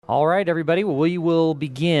All right, everybody. Well, we will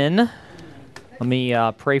begin. Let me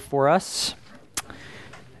pray for us,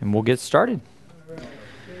 and we'll get started.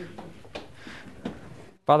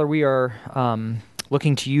 Father, we are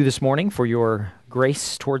looking to you this morning for your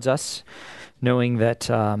grace towards us, knowing that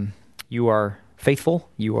you are faithful,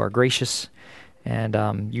 you are gracious,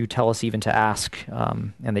 and you tell us even to ask,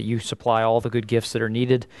 and that you supply all the good gifts that are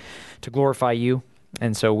needed to glorify you.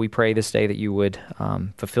 And so we pray this day that you would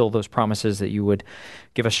fulfill those promises, that you would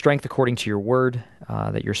give us strength according to your word,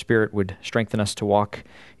 that your Spirit would strengthen us to walk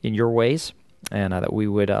in your ways, and that we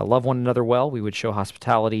would love one another well. We would show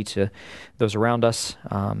hospitality to those around us,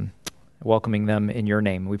 welcoming them in your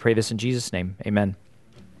name. We pray this in Jesus' name. Amen.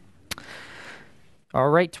 All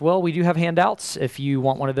right. Well, we do have handouts. If you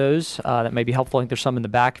want one of those, that may be helpful. I think there's some in the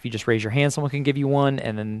back. If you just raise your hand, someone can give you one.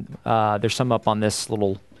 And then there's some up on this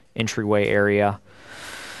little entryway area.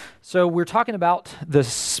 So we're talking about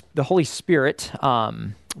the Holy Spirit.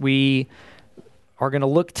 We are going to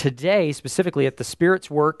look today specifically at the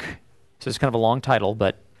Spirit's work. So it's kind of a long title,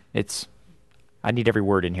 but I need every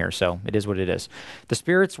word in here, so it is what it is. The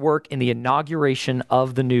Spirit's work in the inauguration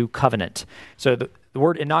of the new covenant. So the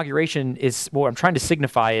word inauguration is, what I'm trying to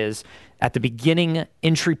signify is at the beginning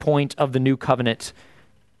entry point of the new covenant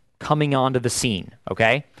coming onto the scene,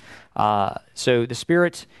 okay? So the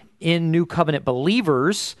Spirit in new covenant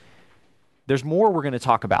believers, there's more we're going to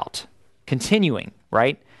talk about, continuing,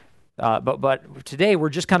 right? But today we're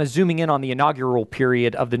just kind of zooming in on the inaugural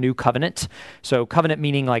period of the new covenant. So covenant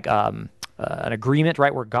meaning like an agreement,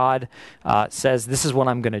 right, where God says, this is what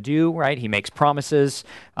I'm going to do, right? He makes promises.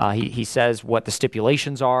 He says what the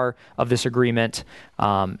stipulations are of this agreement.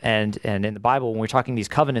 And in the Bible, when we're talking these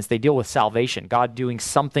covenants, they deal with salvation, God doing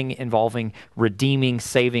something involving redeeming,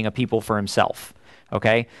 saving a people for himself.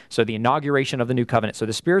 Okay, so the inauguration of the new covenant. So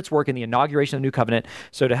the Spirit's work in the inauguration of the new covenant.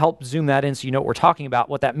 So to help zoom that in so you know what we're talking about,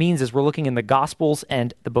 what that means is we're looking in the Gospels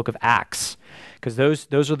and the book of Acts, because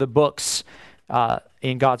those are the books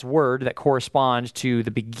in God's Word that correspond to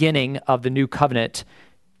the beginning of the new covenant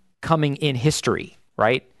coming in history,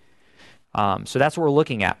 right? So that's what we're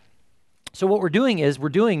looking at. So what we're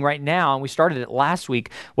doing right now, and we started it last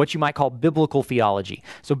week, what you might call biblical theology.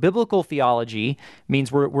 So biblical theology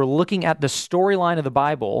means we're looking at the storyline of the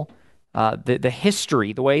Bible, the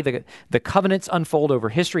history, the way the covenants unfold over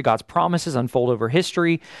history, God's promises unfold over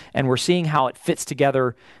history, and we're seeing how it fits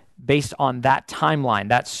together based on that timeline,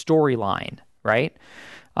 that storyline, right?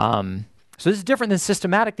 So this is different than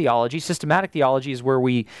systematic theology. Systematic theology is where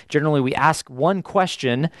we ask one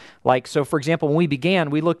question, like, so for example, when we began,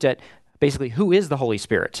 we looked at basically, who is the Holy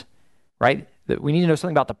Spirit, right? We need to know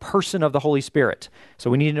something about the person of the Holy Spirit.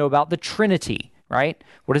 So we need to know about the Trinity, right?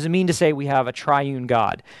 What does it mean to say we have a triune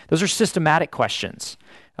God? Those are systematic questions.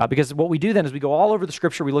 Because what we do then is we go all over the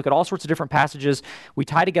Scripture, we look at all sorts of different passages, we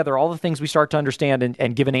tie together all the things we start to understand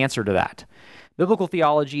and give an answer to that. Biblical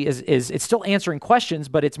theology is it's still answering questions,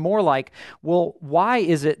 but it's more like, well, why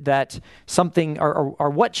is it that something,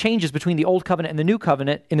 or what changes between the Old Covenant and the New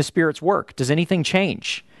Covenant in the Spirit's work? Does anything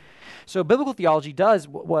change? So biblical theology does,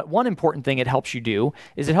 one important thing it helps you do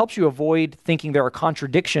is it helps you avoid thinking there are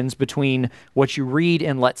contradictions between what you read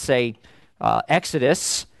in, let's say,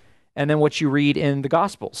 Exodus and then what you read in the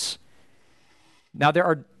Gospels. Now, there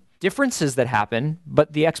are differences that happen,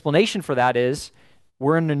 but the explanation for that is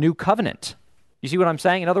we're in a new covenant. You see what I'm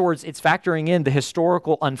saying? In other words, it's factoring in the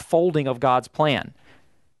historical unfolding of God's plan.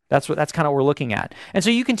 That's kind of what we're looking at. And so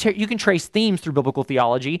you can trace themes through biblical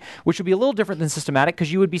theology, which would be a little different than systematic,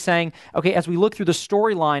 because you would be saying, okay, as we look through the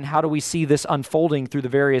storyline, how do we see this unfolding through the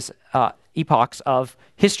various epochs of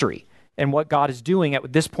history and what God is doing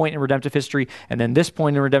at this point in redemptive history, and then this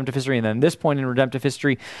point in redemptive history, and then this point in redemptive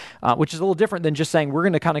history, which is a little different than just saying we're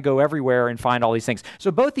going to kind of go everywhere and find all these things.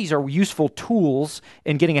 So both these are useful tools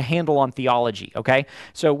in getting a handle on theology, okay?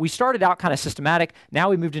 So we started out kind of systematic. Now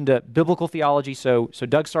we moved into biblical theology. So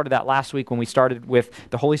Doug started that last week when we started with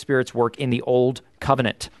the Holy Spirit's work in the Old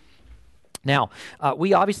Covenant. Now,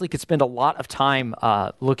 we obviously could spend a lot of time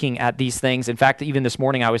looking at these things. In fact, even this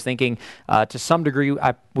morning I was thinking to some degree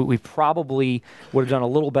we probably would have done a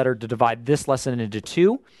little better to divide this lesson into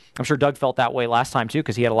two. I'm sure Doug felt that way last time too,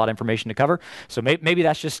 because he had a lot of information to cover. So maybe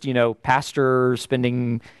that's just, pastor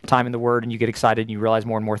spending time in the Word, and you get excited and you realize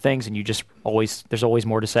more and more things, and there's always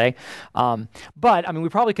more to say. But we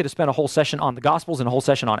probably could have spent a whole session on the Gospels and a whole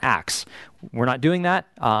session on Acts. We're not doing that.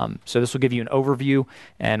 So this will give you an overview,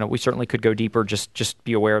 and we certainly could go deeper. Just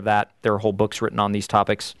be aware of that. There are whole books written on these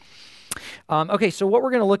topics. Okay, so what we're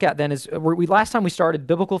going to look at then is, last time we started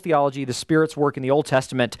biblical theology, the Spirit's work in the Old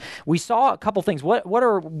Testament. We saw a couple things. What's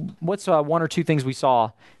one or two things we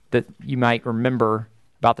saw that you might remember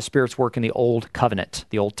about the Spirit's work in the Old Covenant,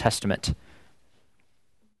 the Old Testament.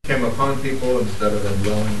 Came upon people instead of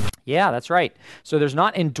indwelling. Yeah, that's right. So there's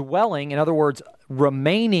not indwelling, in other words,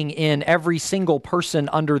 remaining in every single person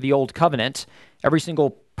under the Old Covenant. Every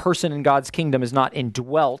single person in God's kingdom is not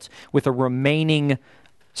indwelt with a remaining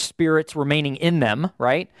spirits remaining in them,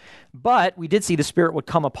 right? But we did see the Spirit would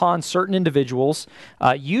come upon certain individuals,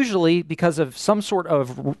 usually because of some sort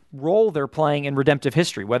of role they're playing in redemptive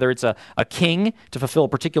history, whether it's a king to fulfill a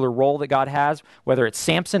particular role that God has, whether it's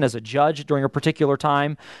Samson as a judge during a particular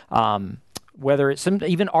time, whether it's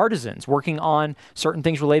even artisans working on certain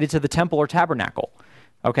things related to the temple or tabernacle.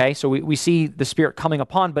 Okay, so we see the Spirit coming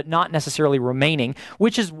upon, but not necessarily remaining,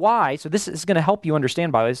 which is why, so this is going to help you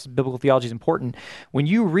understand, by the way, this biblical theology is important. When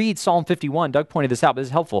you read Psalm 51, Doug pointed this out, but this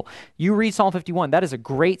is helpful. You read Psalm 51, that is a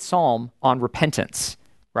great psalm on repentance,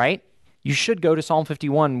 right? You should go to Psalm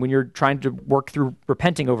 51 when you're trying to work through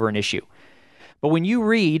repenting over an issue. But when you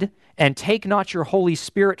read, and take not your Holy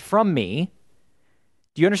Spirit from me,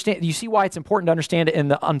 do you understand? Do you see why it's important to understand it in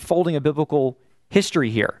the unfolding of biblical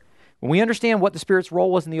history here? When we understand what the Spirit's role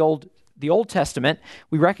was in the Old Testament,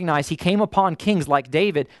 we recognize he came upon kings like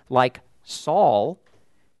David, like Saul.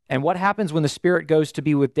 And what happens when the Spirit goes to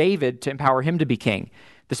be with David to empower him to be king?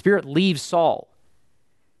 The Spirit leaves Saul.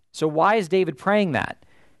 So why is David praying that?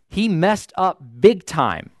 He messed up big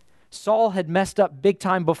time. Saul had messed up big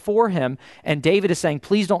time before him, and David is saying,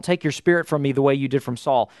 please don't take your Spirit from me the way you did from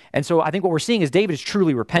Saul. And so I think what we're seeing is David is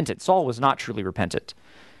truly repentant. Saul was not truly repentant,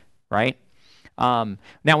 right? Now,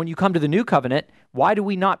 when you come to the new covenant, why do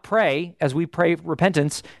we not pray, as we pray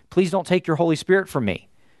repentance, please don't take your Holy Spirit from me?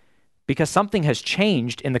 Because something has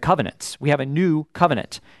changed in the covenants. We have a new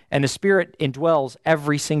covenant, and the Spirit indwells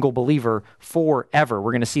every single believer forever.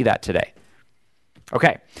 We're going to see that today.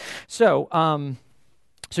 Okay, so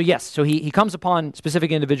he comes upon specific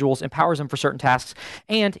individuals, empowers them for certain tasks,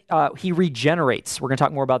 and he regenerates. We're going to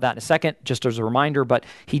talk more about that in a second, just as a reminder, but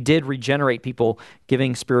he did regenerate people,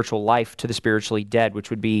 giving spiritual life to the spiritually dead, which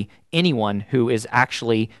would be anyone who is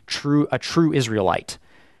actually a true Israelite,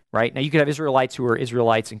 right? Now, you could have Israelites who are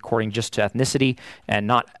Israelites according just to ethnicity, and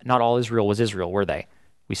not all Israel was Israel, were they?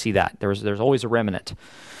 We see that. There's always a remnant.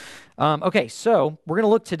 Okay, so we're going to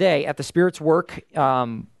look today at the Spirit's work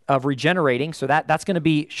of regenerating. So that's going to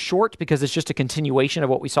be short because it's just a continuation of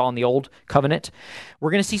what we saw in the Old Covenant.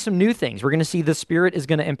 We're going to see some new things. We're going to see the Spirit is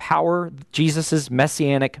going to empower Jesus'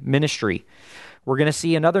 messianic ministry. We're going to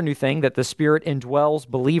see another new thing, that the Spirit indwells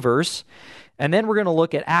believers. And then we're going to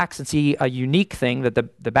look at Acts and see a unique thing, that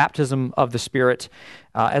the baptism of the Spirit,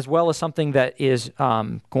 as well as something that is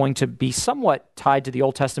going to be somewhat tied to the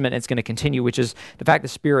Old Testament, and it's going to continue, which is the fact the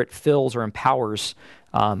Spirit fills or empowers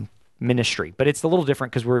ministry. But it's a little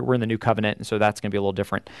different because we're in the new covenant, and so that's going to be a little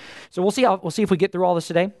different. So we'll see if we get through all this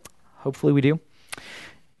today. Hopefully we do.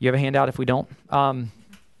 You have a handout if we don't.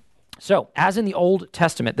 So as in the Old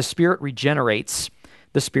Testament, the Spirit regenerates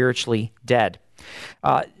the spiritually dead.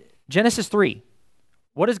 Genesis 3,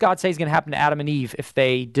 what does God say is going to happen to Adam and Eve if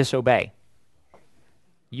they disobey?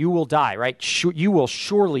 You will die, right? You will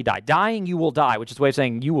surely die. Dying, you will die, which is a way of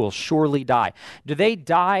saying you will surely die. Do they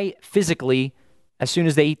die physically as soon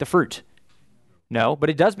as they eat the fruit? No, but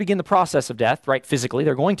it does begin the process of death, right? Physically,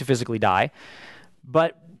 they're going to physically die.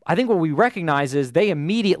 But I think what we recognize is they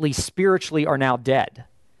immediately spiritually are now dead,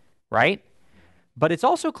 right? But it's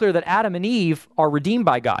also clear that Adam and Eve are redeemed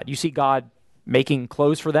by God. You see God making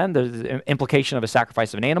clothes for them. There's the implication of a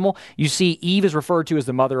sacrifice of an animal. You see Eve is referred to as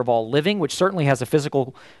the mother of all living, which certainly has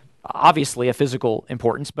obviously a physical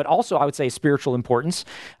importance, but also I would say a spiritual importance.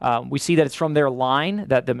 We see that it's from their line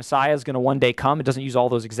that the Messiah is going to one day come. It doesn't use all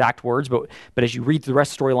those exact words, but as you read through the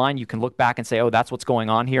rest of the storyline, you can look back and say, oh, that's what's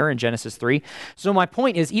going on here in Genesis 3. So my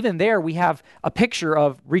point is, even there, we have a picture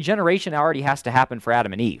of regeneration already has to happen for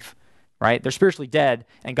Adam and Eve, right? They're spiritually dead,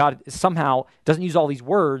 and God somehow doesn't use all these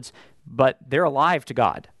words, but they're alive to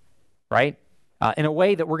God, right? In a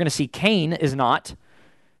way that we're going to see Cain is not,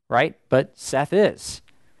 right? But Seth is.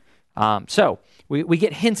 So we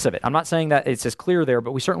get hints of it. I'm not saying that it's as clear there,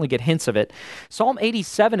 but we certainly get hints of it. Psalm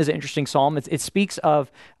 87 is an interesting psalm. It speaks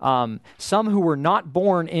of some who were not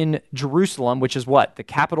born in Jerusalem, which is what? The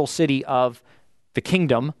capital city of the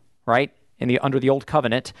kingdom, right? Under the Old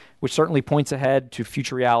Covenant, which certainly points ahead to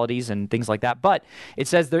future realities and things like that. But it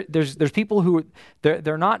says there's people who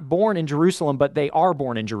they're not born in Jerusalem, but they are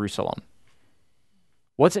born in Jerusalem.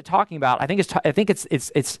 What's it talking about? I think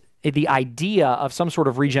it's the idea of some sort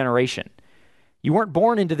of regeneration. You weren't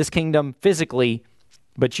born into this kingdom physically,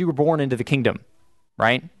 but you were born into the kingdom,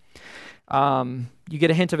 right? You get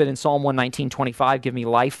a hint of it in Psalm 119:25, give me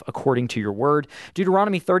life according to your word.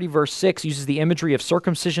 Deuteronomy 30, verse 6 uses the imagery of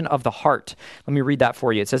circumcision of the heart. Let me read that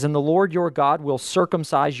for you. It says, and the Lord your God will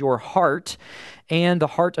circumcise your heart and the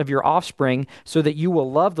heart of your offspring, so that you will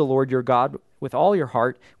love the Lord your God with all your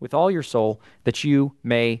heart, with all your soul, that you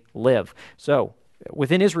may live. So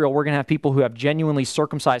within Israel, we're going to have people who have genuinely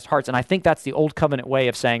circumcised hearts, and I think that's the old covenant way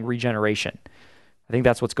of saying regeneration. I think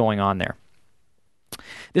that's what's going on there.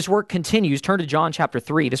 This work continues. Turn to John chapter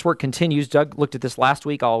 3. This work continues. Doug looked at this last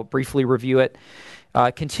week. I'll briefly review it.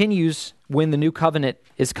 Continues when the new covenant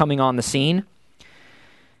is coming on the scene.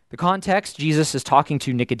 The context, Jesus is talking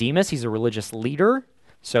to Nicodemus. He's a religious leader,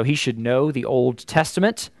 so he should know the Old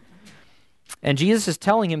Testament. And Jesus is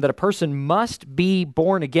telling him that a person must be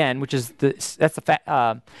born again, which is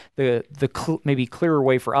maybe clearer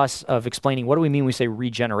way for us of explaining what do we mean when we say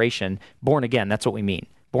regeneration. Born again, that's what we mean.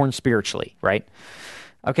 Born spiritually, right?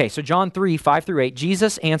 Okay, so John 3, 5 through 8,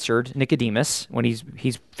 Jesus answered Nicodemus when he's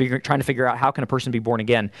trying to figure out how can a person be born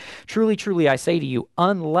again. Truly, truly, I say to you,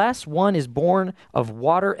 unless one is born of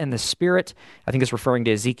water and the Spirit, I think it's referring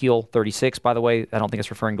to Ezekiel 36, by the way. I don't think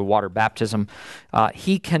it's referring to water baptism.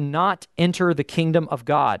 He cannot enter the kingdom of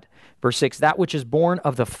God. Verse 6, that which is born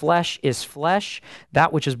of the flesh is flesh,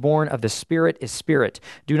 that which is born of the Spirit is spirit.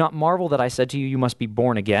 Do not marvel that I said to you, you must be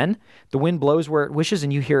born again. The wind blows where it wishes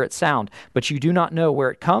and you hear its sound, but you do not know where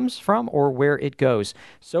it comes from or where it goes.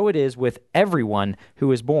 So it is with everyone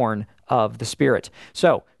who is born of the Spirit.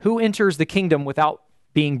 So, who enters the kingdom without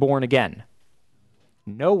being born again?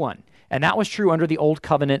 No one. And that was true under the Old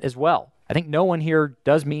Covenant as well. I think no one here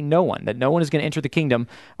does mean no one, that no one is going to enter the kingdom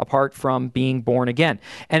apart from being born again.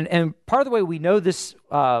 And part of the way we know this,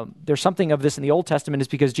 there's something of this in the Old Testament is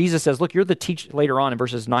because Jesus says, look, you're the teacher, later on in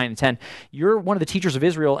verses 9 and 10, you're one of the teachers of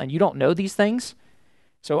Israel and you don't know these things.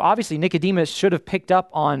 So obviously Nicodemus should have picked up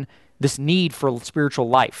on this need for spiritual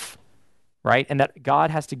life, right? And that God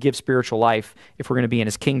has to give spiritual life if we're going to be in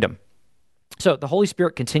his kingdom. So the Holy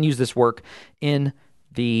Spirit continues this work in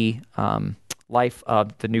the life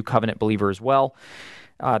of the new covenant believer as well.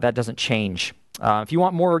 That doesn't change. If you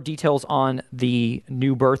want more details on the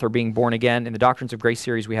new birth or being born again, in the Doctrines of Grace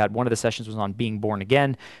series we had, one of the sessions was on being born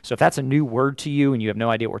again. So if that's a new word to you and you have no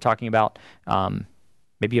idea what we're talking about,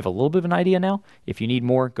 maybe you have a little bit of an idea now. If you need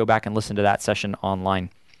more, go back and listen to that session online.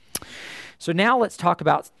 So now let's talk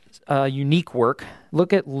about unique work.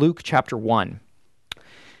 Look at Luke chapter 1.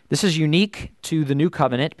 This is unique to the new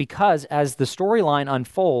covenant because as the storyline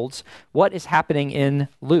unfolds, what is happening in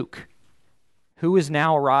Luke? Who has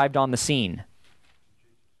now arrived on the scene?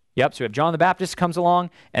 Yep, so we have John the Baptist comes along,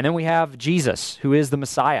 and then we have Jesus, who is the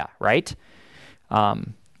Messiah, right?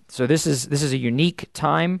 So this is a unique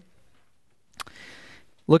time.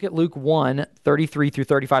 Look at Luke 1, 33 through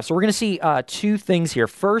 35. So we're going to see two things here.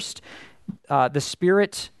 First, the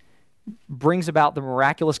Spirit brings about the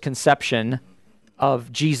miraculous conception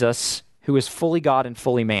of Jesus, who is fully God and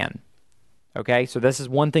fully man. Okay, so this is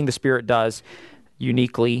one thing the Spirit does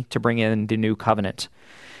uniquely to bring in the new covenant.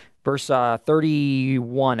 Verse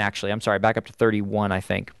 31, actually. I'm sorry, back up to 31, I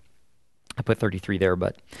think. I put 33 there,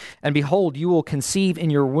 but... And behold, you will conceive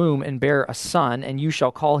in your womb and bear a son, and you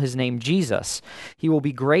shall call his name Jesus. He will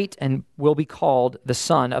be great and will be called the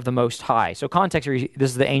Son of the Most High. So context here,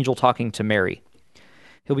 this is the angel talking to Mary.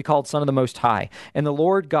 He'll be called Son of the Most High. And the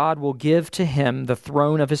Lord God will give to him the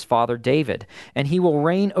throne of his father David, and he will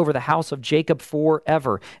reign over the house of Jacob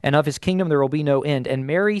forever, and of his kingdom there will be no end. And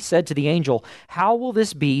Mary said to the angel, how will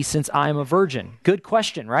this be since I am a virgin? Good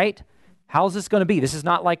question, right? How's this going to be? This is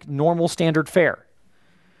not like normal standard fare.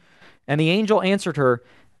 And the angel answered her,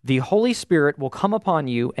 the Holy Spirit will come upon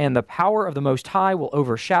you, and the power of the Most High will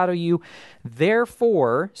overshadow you.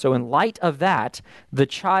 Therefore, so in light of that, the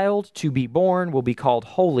child to be born will be called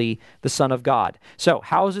Holy, the Son of God. So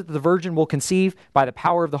how is it that the virgin will conceive? By the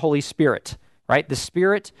power of the Holy Spirit, right? The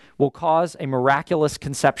Spirit will cause a miraculous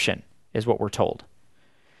conception, is what we're told.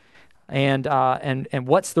 And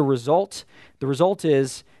what's the result? The result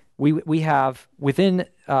is we have, within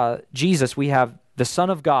Jesus, we have the Son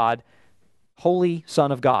of God, Holy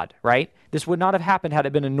Son of God, right? This would not have happened had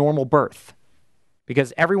it been a normal birth,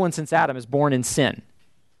 because everyone since Adam is born in sin,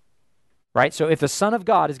 right? So if the Son of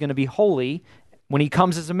God is going to be holy when he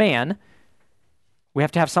comes as a man, we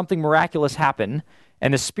have to have something miraculous happen,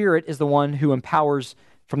 and the Spirit is the one who empowers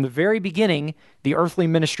from the very beginning the earthly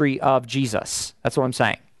ministry of Jesus. That's what I'm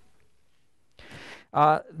saying.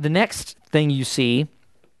 The next thing you see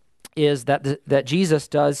is that Jesus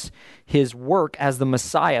does his work as the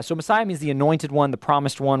Messiah. So Messiah means the anointed one, the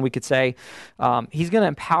promised one, we could say. He's going to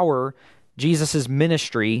empower Jesus'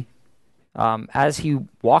 ministry as he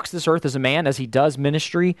walks this earth as a man, as he does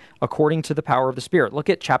ministry according to the power of the Spirit. Look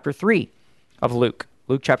at chapter 3 of Luke.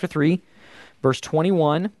 Luke chapter 3, verse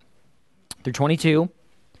 21 through 22.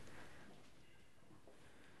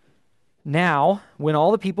 Now, when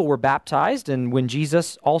all the people were baptized, and when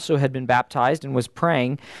Jesus also had been baptized and was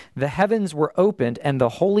praying, the heavens were opened, and the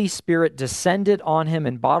Holy Spirit descended on him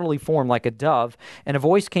in bodily form like a dove, and a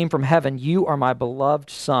voice came from heaven, "You are my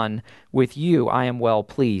beloved Son, with you I am well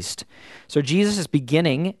pleased." So Jesus is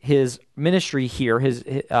beginning his ministry here.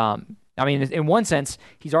 In one sense,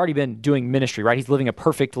 he's already been doing ministry, right? He's living a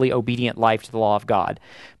perfectly obedient life to the law of God.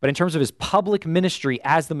 But in terms of his public ministry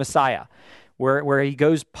as the Messiah, where he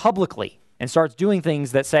goes publicly and starts doing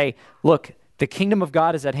things that say, look, the kingdom of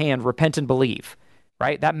God is at hand, repent and believe,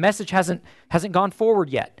 right? That message hasn't gone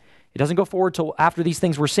forward yet. It doesn't go forward till after these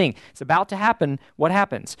things we're seeing. It's about to happen. What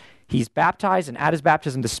happens? He's baptized, and at his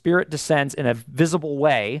baptism, the Spirit descends in a visible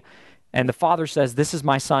way, and the Father says, "This is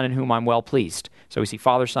my Son in whom I'm well pleased." So we see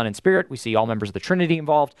Father, Son, and Spirit. We see all members of the Trinity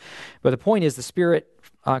involved. But the point is the Spirit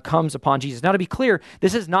comes upon Jesus. Now, to be clear,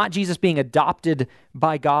 this is not Jesus being adopted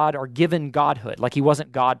by God or given godhood, like he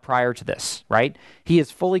wasn't God prior to this, right? He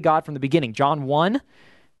is fully God from the beginning. John 1,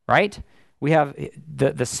 right? We have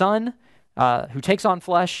the Son who takes on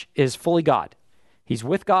flesh is fully God. He's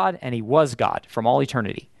with God, and he was God from all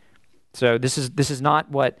eternity. So this is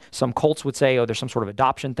not what some cults would say, oh, there's some sort of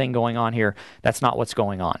adoption thing going on here. That's not what's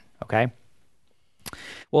going on, okay?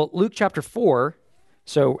 Well, Luke chapter 4,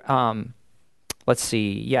 so let's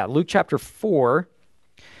see. Yeah, Luke chapter 4,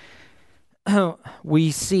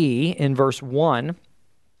 we see in verse 1,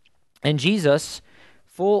 and Jesus,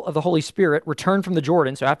 full of the Holy Spirit, returned from the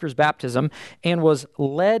Jordan, so after his baptism, and was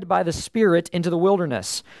led by the Spirit into the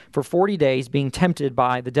wilderness for 40 days, being tempted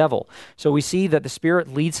by the devil. So we see that the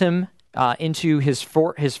Spirit leads him into his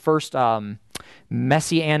first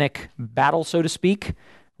messianic battle, so to speak,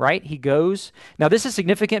 right? He goes. Now, this is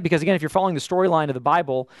significant because, again, if you're following the storyline of the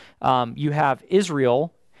Bible, you have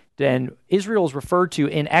Israel, and Israel is referred to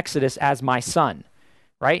in Exodus as my son,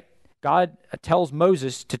 right? God tells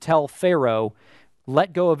Moses to tell Pharaoh,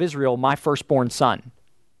 let go of Israel, my firstborn son,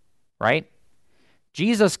 right?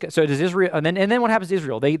 Jesus, so does Israel, and then what happens to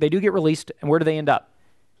Israel? They do get released, and where do they end up?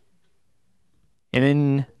 And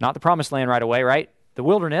in, not the promised land right away, right? The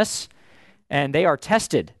wilderness, and they are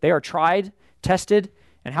tested. They are tried, tested,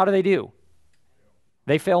 and how do they do?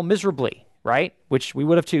 They fail miserably, right? Which we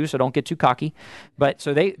would have too, so don't get too cocky. But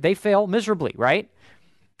so they fail miserably, right?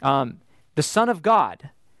 The Son of God,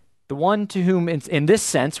 the one to whom, in this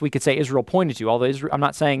sense, we could say Israel pointed to, although I'm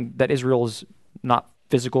not saying that Israel is not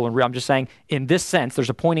physical and real. I'm just saying in this sense, there's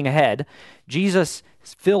a pointing ahead. Jesus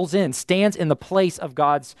stands in the place of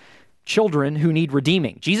God's children who need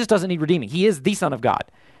redeeming. Jesus doesn't need redeeming. He is the Son of God.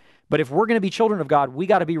 But if we're going to be children of God, we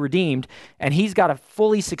got to be redeemed, and he's got to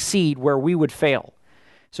fully succeed where we would fail.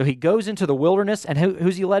 So he goes into the wilderness, and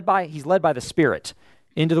who's he led by? He's led by the Spirit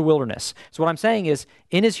into the wilderness. So what I'm saying is,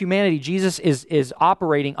 in his humanity, Jesus is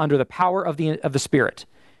operating under the power of the Spirit.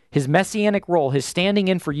 His messianic role, his standing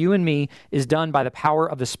in for you and me, is done by the power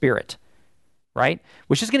of the Spirit, right?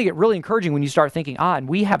 Which is going to get really encouraging when you start thinking, and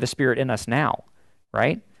we have the Spirit in us now,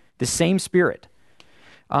 right? The same Spirit.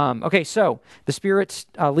 Okay, so the Spirit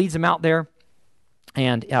leads him out there,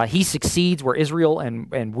 and he succeeds where Israel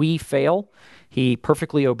and we fail. He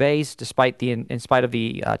perfectly obeys in spite of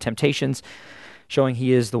the temptations, showing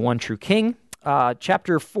he is the one true King. Luke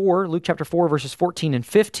chapter 4, verses 14 and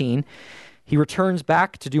 15, he returns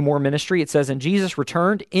back to do more ministry. It says, "And Jesus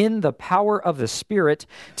returned in the power of the Spirit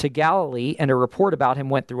to Galilee, and a report about him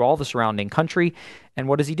went through all the surrounding country." And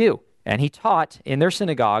what does he do? And he taught in their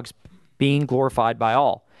synagogues, being glorified by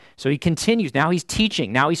all. So he continues. Now he's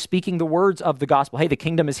teaching. Now he's speaking the words of the gospel. Hey, the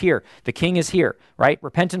kingdom is here. The king is here, right?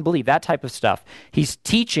 Repent and believe, that type of stuff. He's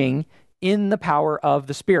teaching in the power of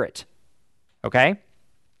the Spirit. Okay?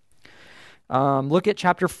 Look at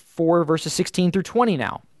chapter 4, verses 16 through 20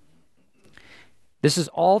 now. This is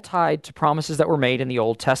all tied to promises that were made in the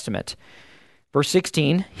Old Testament. Verse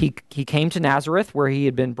 16, he came to Nazareth, where he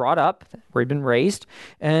had been brought up, where he'd been raised,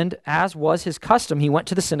 and as was his custom, he went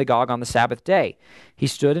to the synagogue on the Sabbath day. He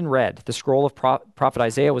stood and read. The scroll of prophet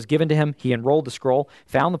Isaiah was given to him. He unrolled the scroll,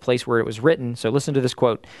 found the place where it was written. So listen to this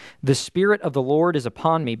quote. "The Spirit of the Lord is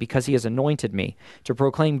upon me, because he has anointed me to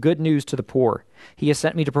proclaim good news to the poor. He has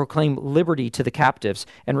sent me to proclaim liberty to the captives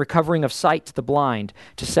and recovering of sight to the blind,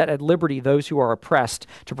 to set at liberty those who are oppressed,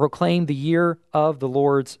 to proclaim the year of the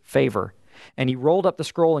Lord's favor." And he rolled up the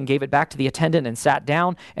scroll and gave it back to the attendant and sat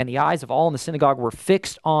down, and the eyes of all in the synagogue were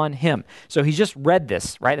fixed on him. So he's just read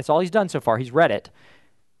this, right? That's all he's done so far. He's read it.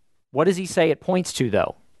 What does he say it points to,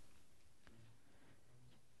 though?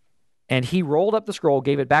 And he rolled up the scroll,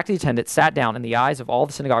 gave it back to the attendant, sat down, and the eyes of all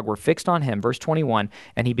the synagogue were fixed on him. Verse 21,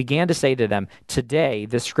 and he began to say to them, today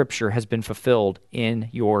this scripture has been fulfilled in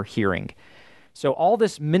your hearing. So all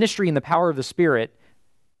this ministry and the power of the Spirit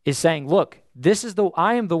is saying, look,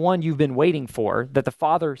 I am the one you've been waiting for, that the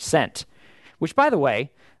Father sent. Which, by the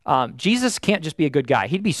way, Jesus can't just be a good guy.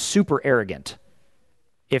 He'd be super arrogant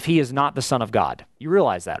if he is not the Son of God. You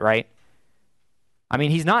realize that, right? I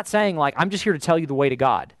mean, he's not saying, like, I'm just here to tell you the way to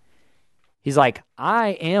God. He's like, I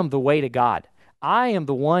am the way to God. I am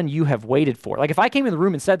the one you have waited for. Like, if I came in the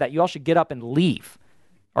room and said that, you all should get up and leave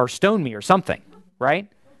or stone me or something, right?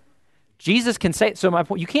 Jesus can say, so my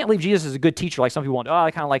point, you can't leave Jesus as a good teacher like some people want. Oh, I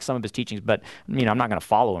kind of like some of his teachings, but, I'm not going to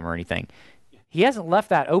follow him or anything. He hasn't left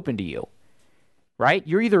that open to you, right?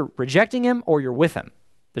 You're either rejecting him or you're with him.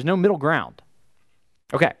 There's no middle ground.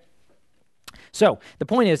 Okay. So the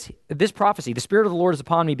point is, this prophecy, the Spirit of the Lord is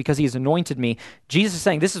upon me because he has anointed me. Jesus is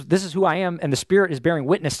saying, this is who I am, and the Spirit is bearing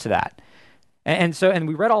witness to that. And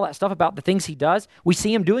we read all that stuff about the things he does. We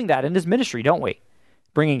see him doing that in his ministry, don't we?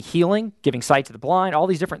 Bringing healing, giving sight to the blind, all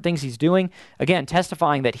these different things he's doing. Again,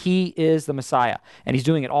 testifying that he is the Messiah. And he's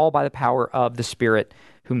doing it all by the power of the Spirit,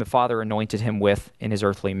 whom the Father anointed him with in his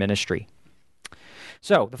earthly ministry.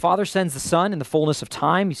 So the Father sends the Son in the fullness of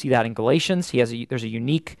time. You see that in Galatians. There's a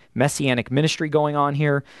unique messianic ministry going on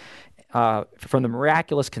here. From the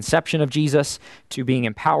miraculous conception of Jesus to being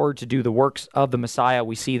empowered to do the works of the Messiah,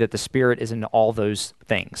 we see that the Spirit is in all those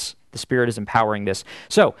things. The Spirit is empowering this.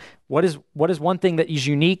 So what is one thing that is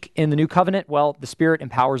unique in the New Covenant? Well, the Spirit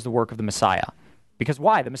empowers the work of the Messiah. Because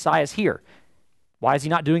why? The Messiah is here. Why is he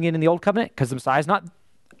not doing it in the Old Covenant? Because the Messiah is not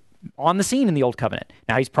on the scene in the Old Covenant.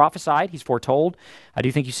 Now, he's prophesied, he's foretold. I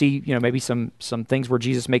do think you see, maybe some things where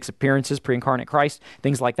Jesus makes appearances, pre-incarnate Christ,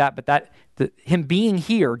 things like that. But him being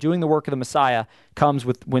here, doing the work of the Messiah, comes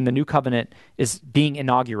with when the New Covenant is being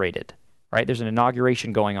inaugurated, right? There's an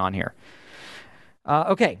inauguration going on here.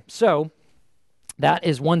 Okay, so that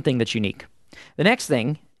is one thing that's unique. The next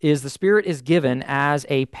thing is the Spirit is given as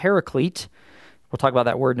a paraclete. We'll talk about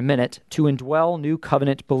that word in a minute, to indwell New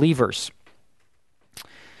Covenant believers.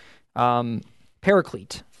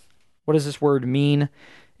 Paraclete. What does this word mean?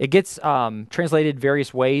 It gets translated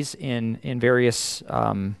various ways in various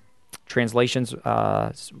translations.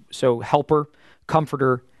 So helper,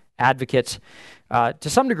 comforter, advocate. To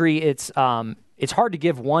some degree, it's hard to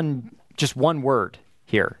give just one word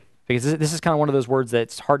here, because this is kind of one of those words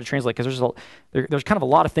that's hard to translate, because there's kind of a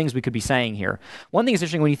lot of things we could be saying here. One thing is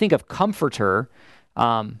interesting, when you think of comforter,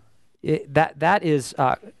 that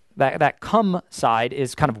come side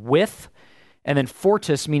is kind of with, and then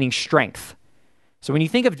fortis meaning strength. So when you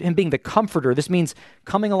think of him being the comforter, this means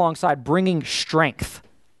coming alongside, bringing strength.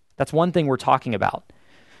 That's one thing we're talking about.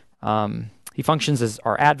 He functions as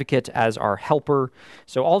our advocate, as our helper.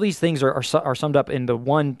 So all these things are summed up in the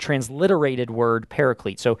one transliterated word,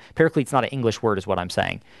 paraclete. So paraclete's not an English word is what I'm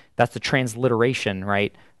saying. That's the transliteration,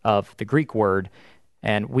 right, of the Greek word.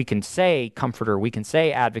 And we can say comforter, we can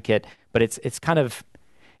say advocate, but it's kind of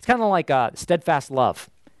like steadfast love.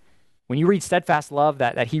 When you read steadfast love,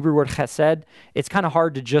 that Hebrew word chesed, it's kind of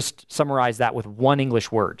hard to just summarize that with one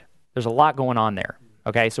English word. There's a lot going on there.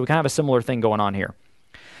 Okay, so we kind of have a similar thing going on here.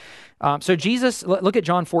 So Jesus, look at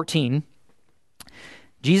John 14.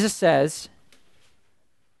 Jesus says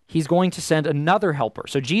he's going to send another helper.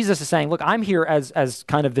 So Jesus is saying, look, I'm here as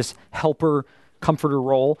kind of this helper, comforter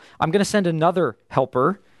role. I'm going to send another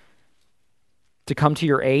helper to come to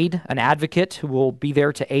your aid, an advocate who will be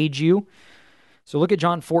there to aid you. So look at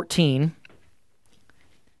John 14.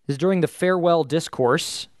 This is during the farewell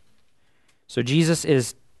discourse. So Jesus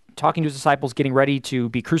is talking to his disciples, getting ready to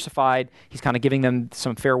be crucified. He's kind of giving them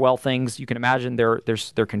some farewell things. You can imagine they're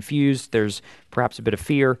confused. There's perhaps a bit of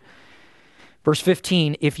fear. Verse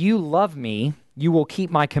 15, if you love me, you will keep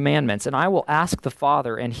my commandments, and I will ask the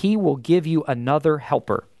Father, and he will give you another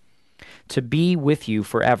helper to be with you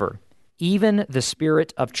forever, even the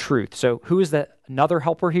Spirit of truth. So who is the another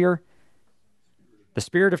helper here? The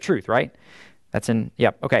Spirit of truth, right?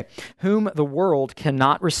 Okay. Whom the world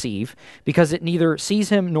cannot receive, because it neither sees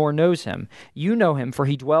him nor knows him. You know him, for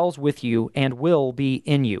he dwells with you and will be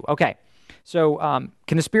in you. Okay. So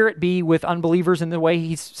can the Spirit be with unbelievers in the way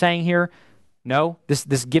he's saying here? No. This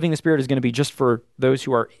giving the Spirit is going to be just for those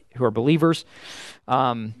who are believers.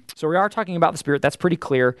 So we are talking about the Spirit. That's pretty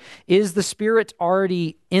clear. Is the Spirit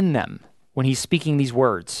already in them when he's speaking these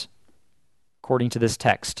words, according to this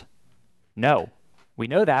text? No. We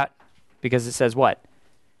know that because it says what?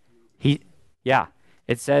 It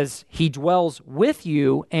says he dwells with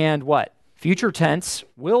you and what? Future tense,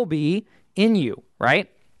 will be in you, right?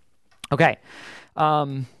 Okay.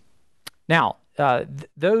 Now,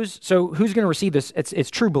 So who's going to receive this? It's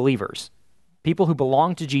true believers. People who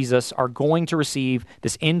belong to Jesus are going to receive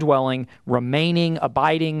this indwelling, remaining,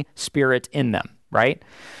 abiding Spirit in them, right?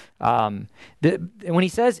 When he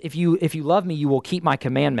says, if you love me, you will keep my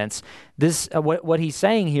commandments, this what he's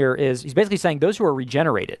saying here is, he's basically saying those who are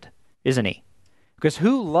regenerated, isn't he? Because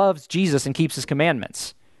who loves Jesus and keeps his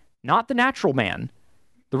commandments? Not the natural man,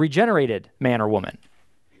 the regenerated man or woman,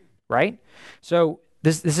 right? So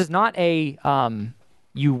this is not a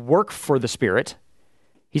you work for the Spirit.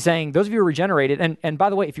 He's saying those of you who are regenerated, and by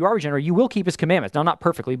the way, if you are regenerated, you will keep his commandments. Now, not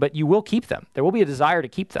perfectly, but you will keep them. There will be a desire to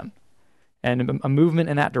keep them and a movement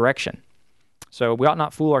in that direction. So we ought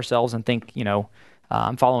not fool ourselves and think,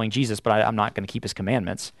 I'm following Jesus, but I'm not going to keep his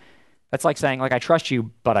commandments. That's like saying, I trust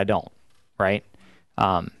you, but I don't, right?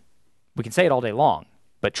 We can say it all day long,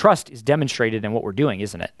 but trust is demonstrated in what we're doing,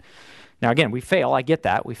 isn't it? Now, again, we fail. I get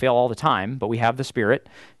that. We fail all the time, but we have the Spirit,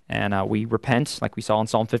 and we repent, like we saw in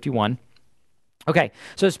Psalm 51. Okay,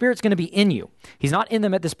 so the Spirit's going to be in you. He's not in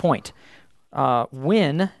them at this point.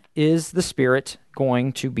 When is the Spirit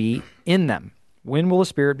going to be in them? When will the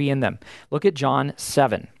Spirit be in them? Look at John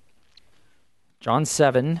 7. John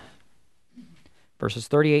 7, verses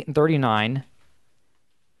 38 and 39. I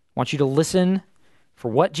want you to listen for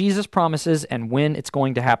what Jesus promises and when it's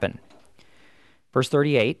going to happen. Verse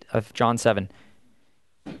 38 of John 7.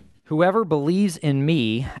 Whoever believes in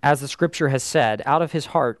me, as the Scripture has said, out of his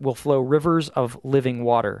heart will flow rivers of living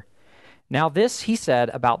water. Now this he said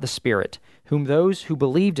about the Spirit, whom those who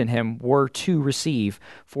believed in him were to receive,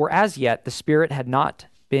 for as yet the Spirit had not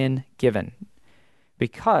been given,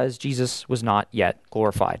 because Jesus was not yet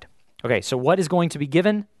glorified. Okay, so what is going to be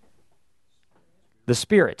given? The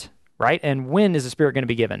Spirit, right? And when is the Spirit going to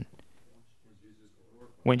be given?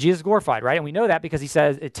 When Jesus is glorified, right? And we know that because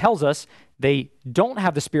it tells us they don't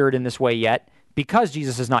have the Spirit in this way yet because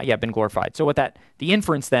Jesus has not yet been glorified. So the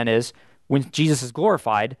inference then is when Jesus is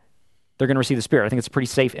glorified, they're going to receive the Spirit. I think it's a pretty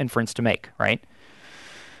safe inference to make, right?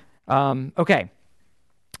 Okay.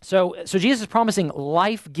 So Jesus is promising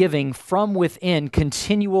life-giving from within,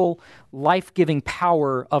 continual life-giving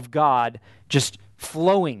power of God just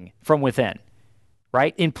flowing from within,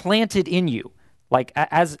 right? Implanted in you. Like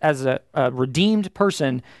as a redeemed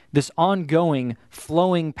person, this ongoing,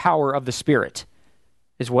 flowing power of the Spirit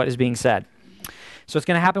is what is being said. So it's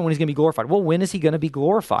going to happen when he's going to be glorified. Well, when is he going to be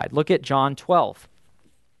glorified? Look at John 12.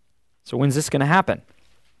 So when's this going to happen?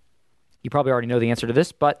 You probably already know the answer to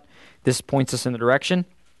this, but this points us in the direction.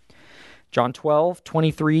 John 12,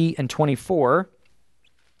 23 and 24.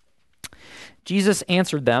 Jesus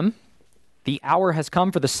answered them, "The hour has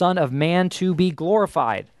come for the Son of Man to be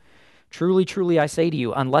glorified. Truly, truly, I say to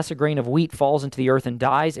you, unless a grain of wheat falls into the earth and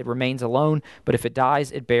dies, it remains alone, but if it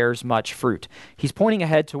dies, it bears much fruit." He's pointing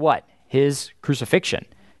ahead to what? His crucifixion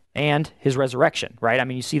and his resurrection, right? I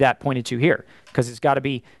mean, you see that pointed to here, because it's got to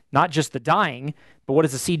be not just the dying, but what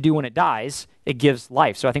does the seed do when it dies? It gives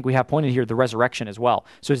life. So I think we have pointed here the resurrection as well.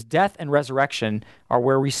 So his death and resurrection are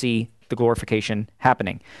where we see the glorification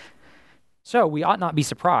happening. So we ought not be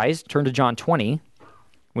surprised. Turn to John 20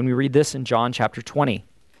 when we read this in John chapter 20.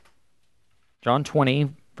 John 20,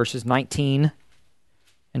 verses 19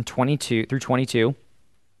 and 22 through 22.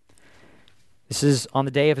 This is on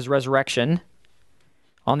the day of his resurrection.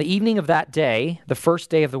 On the evening of that day, the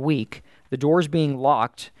first day of the week, the doors being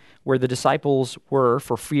locked where the disciples were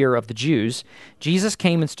for fear of the Jews, Jesus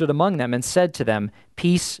came and stood among them and said to them,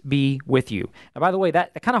 "Peace be with you." Now, by the way,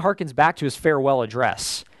 that kind of harkens back to his farewell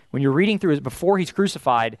address. When you're reading through it before he's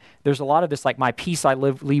crucified, there's a lot of this like, "My peace I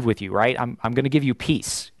leave with you," right? I'm going to give you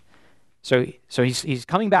peace. So he's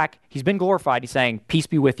coming back. He's been glorified. He's saying, "Peace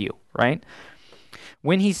be with you," right?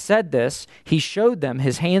 When he said this, he showed them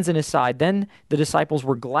his hands and his side. Then the disciples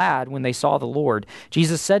were glad when they saw the Lord.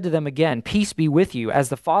 Jesus said to them again, "Peace be with you. As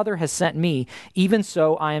the Father has sent me, even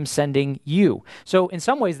so I am sending you." So in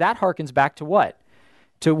some ways, that harkens back to what?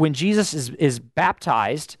 To when Jesus is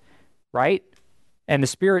baptized, right? And the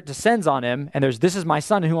Spirit descends on him, and this is my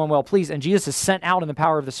Son in whom I'm well pleased, and Jesus is sent out in the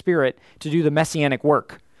power of the Spirit to do the messianic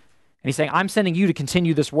work. And he's saying, "I'm sending you to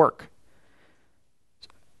continue this work."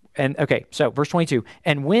 And okay, so verse 22,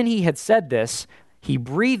 "And when he had said this, he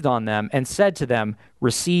breathed on them and said to them,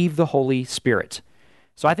 'Receive the Holy Spirit.'"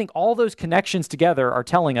 So I think all those connections together are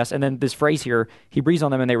telling us, and then this phrase here, he breathes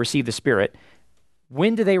on them and they receive the Spirit.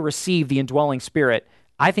 When do they receive the indwelling Spirit?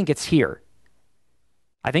 I think it's here.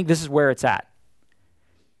 I think this is where it's at.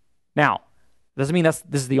 Now, doesn't mean this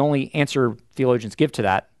is the only answer theologians give to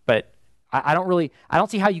that, but I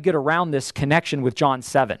don't see how you get around this connection with John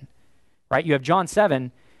 7, right? You have John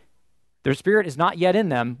 7, Their spirit is not yet in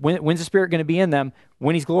them. When's the Spirit going to be in them?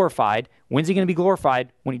 When he's glorified. When's he going to be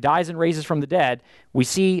glorified? When he dies and raises from the dead. We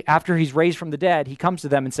see after he's raised from the dead, he comes to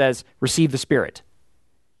them and says, receive the Spirit.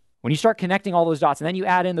 When you start connecting all those dots, and then you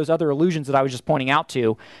add in those other illusions that I was just pointing out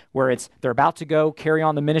to, where they're about to go carry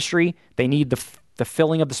on the ministry, they need the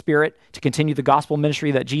filling of the Spirit to continue the gospel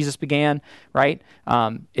ministry that Jesus began, right?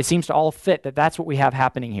 It seems to all fit that's what we have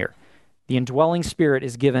happening here. The indwelling Spirit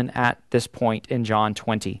is given at this point in John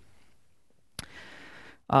 20.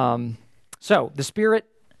 So the Spirit,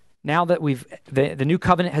 now that the new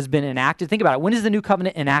covenant has been enacted, think about it. When is the new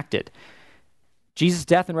covenant enacted? Jesus'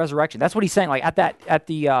 death and resurrection. That's what he's saying. Like at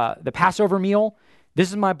the Passover meal, this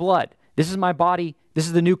is my blood, this is my body, this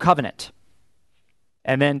is the new covenant.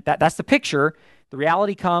 And then that's the picture. The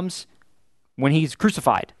reality comes when he's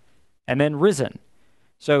crucified and then risen.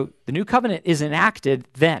 So the new covenant is enacted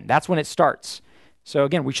then. That's when it starts. So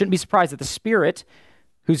again, we shouldn't be surprised that the Spirit,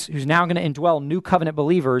 who's now going to indwell new covenant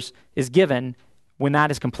believers, is given when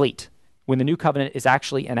that is complete, when the new covenant is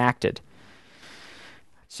actually enacted.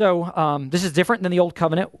 So this is different than the old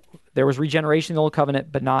covenant. There was regeneration in the old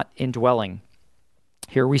covenant, but not indwelling.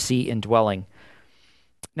 Here we see indwelling.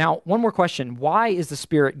 Now, one more question. Why is the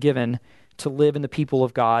Spirit given to live in the people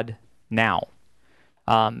of God now?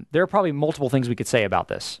 There are probably multiple things we could say about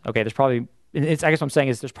this. Okay, I guess what I'm saying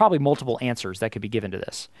is there's probably multiple answers that could be given to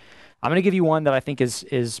this. I'm going to give you one that I think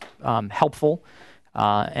is helpful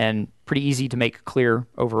and pretty easy to make clear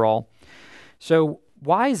overall. So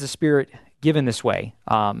why is the Spirit given this way?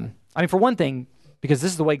 For one thing, because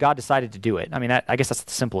this is the way God decided to do it. I guess that's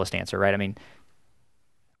the simplest answer, right?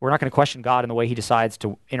 We're not going to question God in the way he decides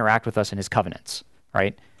to interact with us in his covenants,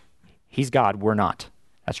 right? He's God, we're not.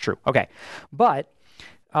 That's true. Okay. But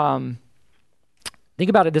think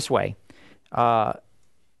about it this way. The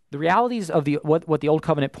realities of what the Old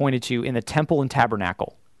Covenant pointed to in the temple and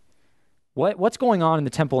tabernacle. What's going on in the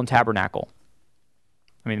temple and tabernacle?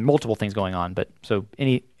 Multiple things going on, but so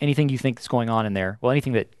anything you think is going on in there, well,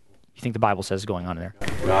 anything that you think the Bible says is going on in there.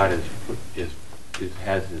 God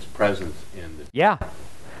has his presence in the... Yeah.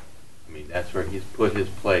 That's where he's put his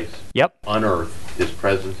place. Yep. On earth, his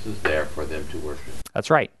presence is there for them to worship. That's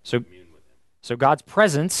right. So God's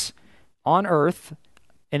presence on earth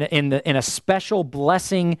in a special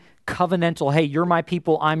blessing, covenantal, hey, you're my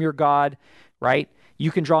people, I'm your God, right?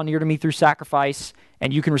 You can draw near to me through sacrifice,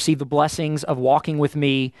 and you can receive the blessings of walking with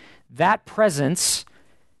me. That presence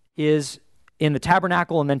is in the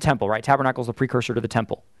tabernacle and then temple, right? Tabernacle is the precursor to the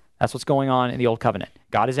temple. That's what's going on in the Old Covenant.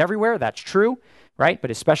 God is everywhere, that's true, right? But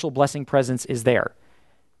his special blessing presence is there,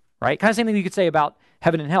 right? Kind of same thing you could say about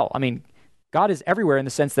heaven and hell. God is everywhere in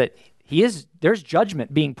the sense that there's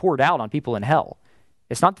judgment being poured out on people in hell.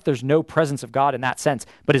 It's not that there's no presence of God in that sense,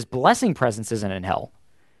 but his blessing presence isn't in hell.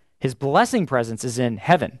 His blessing presence is in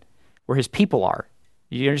heaven, where his people are.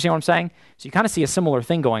 You understand what I'm saying? So you kind of see a similar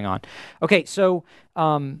thing going on. Okay, so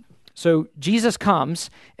Jesus comes,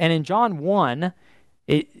 and in John 1,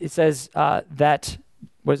 it says that,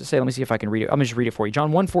 what does it say? Let me see if I can read it. I'm going to just read it for you.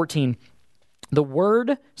 John 1:14, the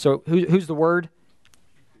Word, so who's the Word?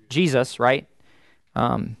 Jesus, right?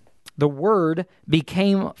 The Word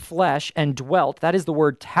became flesh and dwelt. That is the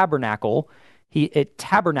word tabernacle. It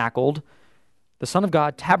tabernacled. The Son of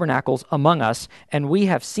God tabernacles among us, and we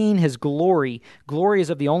have seen his glory. Glory is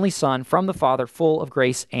of the only Son from the Father, full of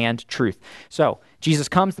grace and truth. So Jesus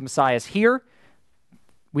comes, the Messiah is here.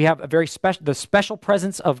 We have the special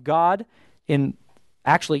presence of God in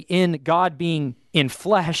God being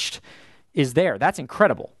infleshed is there. That's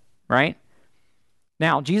incredible, right?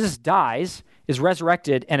 Now, Jesus dies, is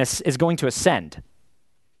resurrected, and is going to ascend.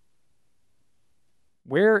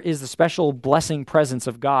 Where is the special blessing presence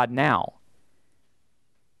of God now?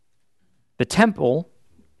 The temple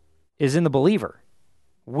is in the believer.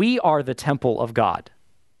 We are the temple of God,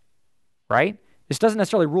 right? This doesn't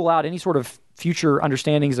necessarily rule out any sort of future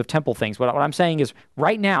understandings of temple things. What I'm saying is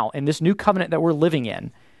right now, in this new covenant that we're living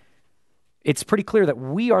in, it's pretty clear that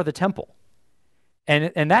we are the temple.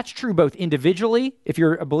 And that's true both individually, if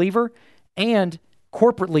you're a believer, and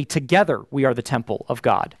corporately together, we are the temple of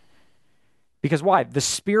God. Because why? The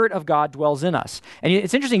Spirit of God dwells in us. And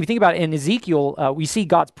it's interesting, if you think about it, in Ezekiel, we see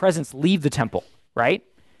God's presence leave the temple, right?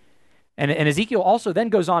 And Ezekiel also then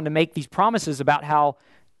goes on to make these promises about how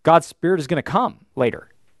God's Spirit is going to come later.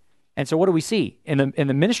 And so what do we see? In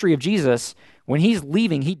the ministry of Jesus, when he's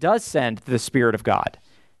leaving, he does send the Spirit of God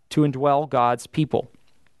to indwell God's people.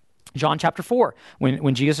 John chapter 4,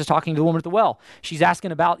 when Jesus is talking to the woman at the well, she's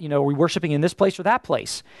asking about, are we worshiping in this place or that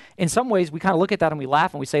place? In some ways, we kind of look at that and we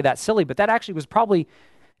laugh and we say that's silly, but that actually was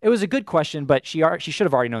it was a good question, but she should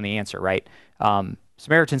have already known the answer, right?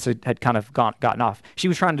 Samaritans had kind of gotten off. She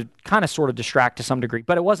was trying to kind of sort of distract to some degree,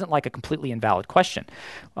 but it wasn't like a completely invalid question.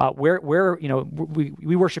 Where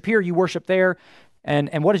we worship here, you worship there,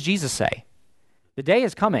 and what does Jesus say? The day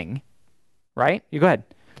is coming, right? You go ahead.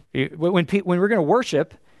 When we're going to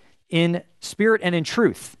worship in spirit and in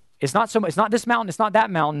truth, it's not this mountain, it's not that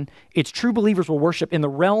mountain. It's true believers will worship in the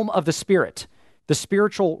realm of the spirit, the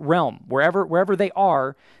spiritual realm. Wherever they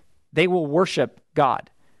are, they will worship God.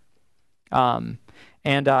 And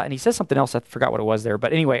he says something else. I forgot what it was there.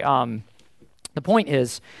 But anyway, the point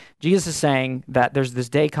is, Jesus is saying that there's this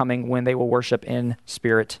day coming when they will worship in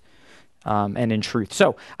spirit and in truth.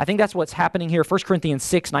 So I think that's what's happening here. 1 Corinthians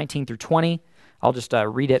 6, 19 through 20. I'll just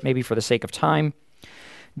read it maybe for the sake of time.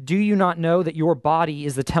 Do you not know that your body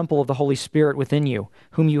is the temple of the Holy Spirit within you,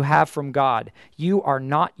 whom you have from God? You are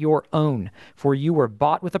not your own, for you were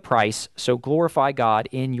bought with a price, so glorify God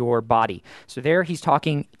in your body. So there he's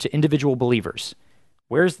talking to individual believers.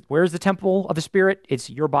 Where's the temple of the Spirit? It's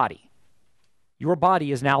your body. Your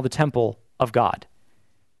body is now the temple of God.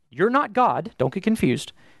 You're not God, don't get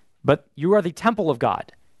confused, but you are the temple of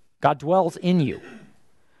God. God dwells in you.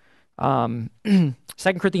 2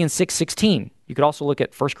 Corinthians 6:16. You could also look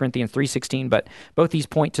at 1 Corinthians 3:16, but both these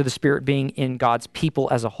point to the Spirit being in God's people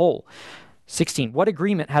as a whole. 16, what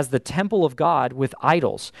agreement has the temple of God with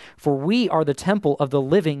idols? For we are the temple of the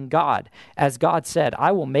living God. As God said,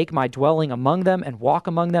 I will make my dwelling among them and walk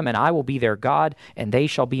among them, and I will be their God, and they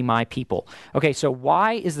shall be my people. Okay, so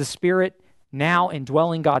why is the Spirit now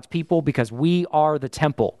indwelling God's people? Because we are the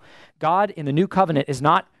temple. God in the new covenant is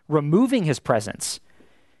not removing his presence.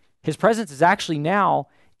 His presence is actually now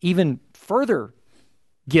even further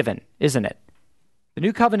given, isn't it? The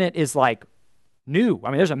new covenant is like new. I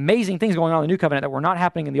mean, there's amazing things going on in the new covenant that were not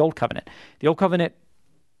happening in the old covenant. The old covenant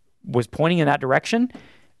was pointing in that direction.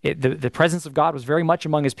 The presence of God was very much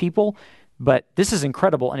among his people, but this is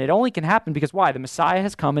incredible, and it only can happen because why? The Messiah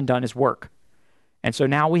has come and done his work. And so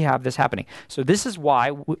now we have this happening. So this is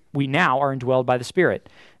why we now are indwelled by the Spirit,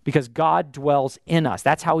 because God dwells in us.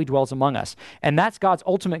 That's how he dwells among us. And that's God's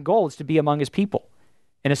ultimate goal, is to be among his people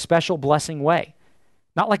in a special blessing way.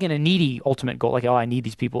 Not like in a needy ultimate goal, like, oh, I need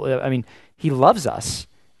these people. I mean, he loves us,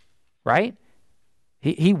 right?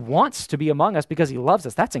 He wants to be among us because he loves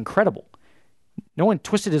us. That's incredible. No one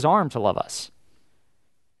twisted his arm to love us.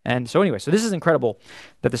 And so anyway, so this is incredible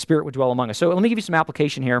that the Spirit would dwell among us. So let me give you some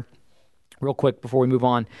application here real quick before we move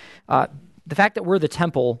on. The fact that we're the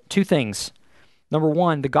temple, two things. Number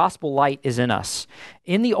one, the gospel light is in us.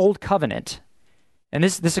 In the old covenant, and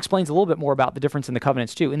this explains a little bit more about the difference in the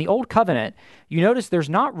covenants too. In the old covenant, you notice there's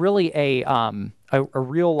not really a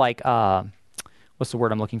real like, what's the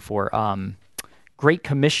word I'm looking for? Great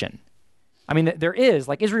Commission. I mean, there is,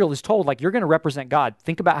 like Israel is told, like, you're going to represent God.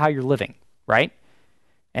 Think about how you're living, right?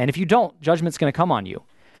 And if you don't, judgment's going to come on you.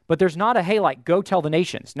 But there's not a, hey, like, go tell the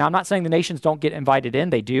nations. Now, I'm not saying the nations don't get invited in.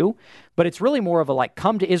 They do. But it's really more of a, like,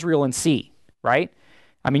 come to Israel and see, right?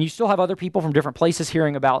 I mean, you still have other people from different places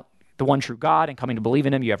hearing about the one true God and coming to believe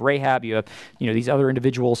in him. You have Rahab. You have, these other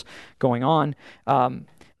individuals going on.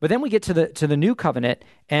 But then we get to the new covenant,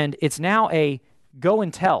 and it's now a go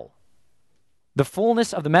and tell. The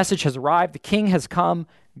fullness of the message has arrived. The king has come.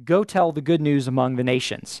 Go tell the good news among the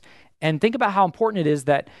nations. And think about how important it is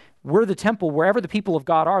that we're the temple. Wherever the people of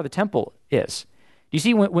God are, the temple is. You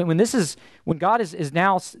see, when God is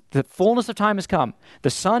now, the fullness of time has come, the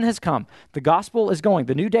Son has come, the gospel is going,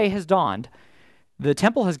 the new day has dawned, the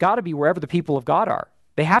temple has got to be wherever the people of God are.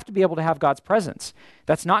 They have to be able to have God's presence.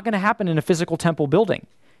 That's not going to happen in a physical temple building.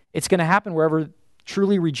 It's going to happen wherever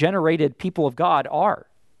truly regenerated people of God are.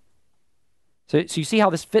 So you see how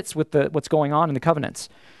this fits with what's going on in the covenants.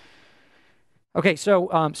 Okay, so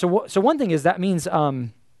one thing is that means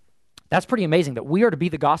that's pretty amazing that we are to be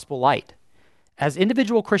the gospel light. As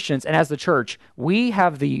individual Christians and as the church, we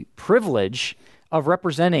have the privilege of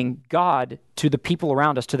representing God to the people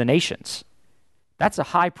around us, to the nations. That's a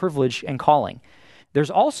high privilege and calling. There's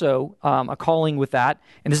also a calling with that,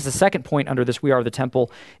 and this is the second point under this, we are the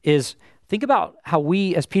temple, is think about how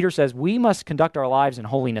we, as Peter says, we must conduct our lives in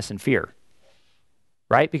holiness and fear,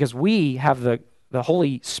 right? Because we have the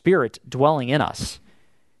Holy Spirit dwelling in us.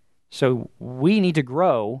 So we need to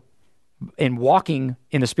grow in walking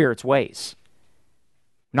in the Spirit's ways,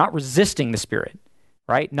 not resisting the Spirit,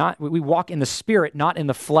 right? We walk in the Spirit, not in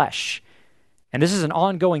the flesh. And this is an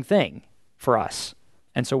ongoing thing for us.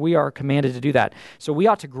 And so we are commanded to do that. So we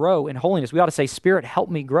ought to grow in holiness. We ought to say, Spirit, help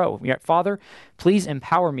me grow. Father, please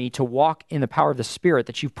empower me to walk in the power of the Spirit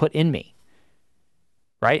that you've put in me.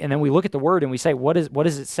 Right? And then we look at the word and we say, what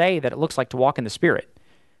does it say that it looks like to walk in the Spirit?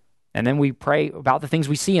 And then we pray about the things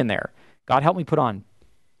we see in there. God, help me put on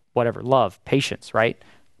whatever, love, patience, right?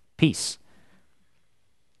 Peace.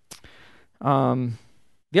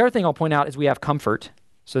 The other thing I'll point out is we have comfort.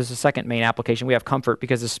 So this is the second main application. We have comfort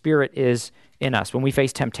because the Spirit is in us. When we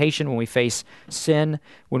face temptation, when we face sin,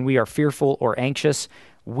 when we are fearful or anxious,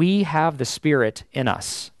 we have the Spirit in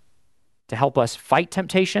us to help us fight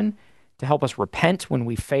temptation, to help us repent when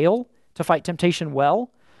we fail to fight temptation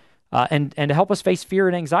well, and to help us face fear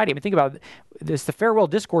and anxiety. I mean, think about this. The farewell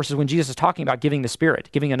discourse is when Jesus is talking about giving the Spirit,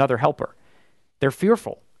 giving another helper. They're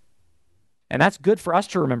fearful. And that's good for us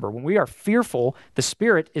to remember. When we are fearful, the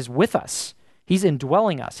Spirit is with us. He's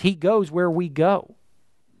indwelling us. He goes where we go.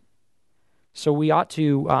 So we ought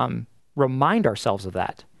to remind ourselves of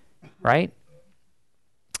that, right?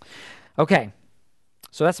 Okay,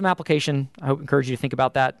 so that's some application. I encourage you to think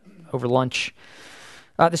about that over lunch.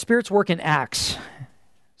 The Spirit's work in Acts.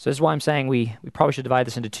 So this is why I'm saying we probably should divide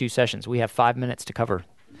this into 2 sessions. We have 5 minutes to cover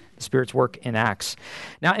the Spirit's work in Acts.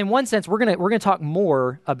 Now, in one sense, we're gonna talk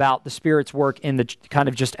more about the Spirit's work in the kind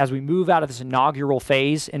of just as we move out of this inaugural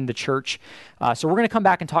phase in the church. So we're going to come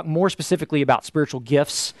back and talk more specifically about spiritual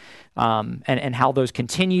gifts and how those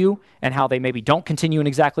continue and how they maybe don't continue in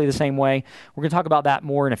exactly the same way. We're going to talk about that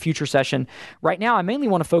more in a future session. Right now, I mainly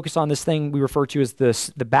want to focus on this thing we refer to as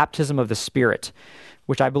the baptism of the Spirit,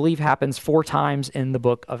 which I believe happens 4 times in the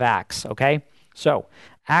book of Acts, okay? So,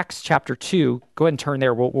 Acts chapter 2, go ahead and turn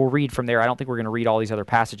there. We'll read from there. I don't think we're going to read all these other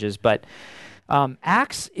passages, but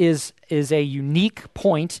Acts is a unique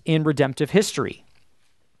point in redemptive history,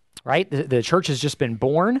 right? The church has just been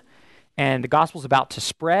born, and the gospel's about to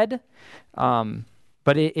spread,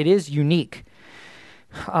 but it is unique.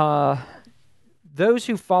 Those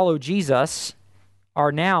who follow Jesus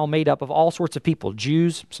are now made up of all sorts of people,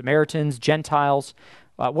 Jews, Samaritans, Gentiles.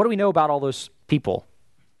 What do we know about all those people?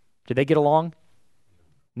 Did they get along?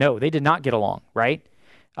 No, they did not get along, right?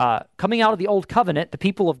 Coming out of the Old Covenant, the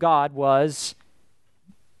people of God was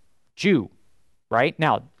Jew, right?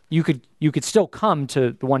 Now, you could still come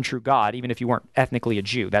to the one true God, even if you weren't ethnically a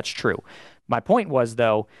Jew. That's true. My point was,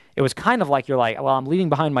 though, it was kind of like you're like, well, I'm leaving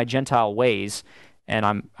behind my Gentile ways, and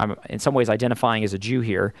I'm in some ways identifying as a Jew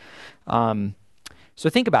here. So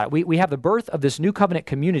think about it. We have the birth of this new covenant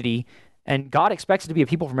community, and God expects it to be a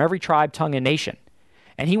people from every tribe, tongue, and nation.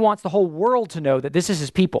 And he wants the whole world to know that this is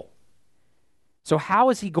his people. So how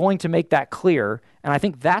is he going to make that clear? And I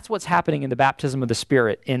think that's what's happening in the baptism of the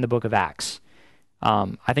Spirit in the book of Acts.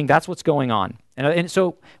 I think that's what's going on. And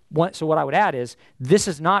so what I would add is this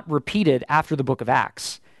is not repeated after the book of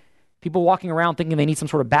Acts. People walking around thinking they need some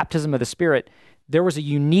sort of baptism of the Spirit. There was a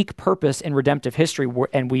unique purpose in redemptive history,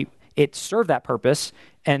 and it served that purpose.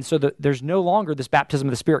 And so there's no longer this baptism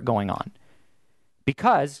of the Spirit going on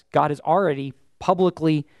because God has already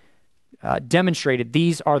publicly demonstrated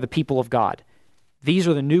these are the people of God. These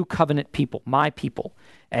are the new covenant people, my people.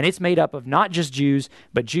 And it's made up of not just Jews,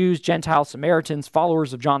 but Jews, Gentiles, Samaritans,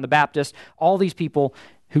 followers of John the Baptist. All these people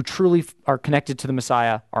who truly are connected to the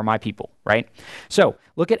Messiah are my people, right? So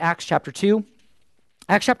look at Acts chapter 2.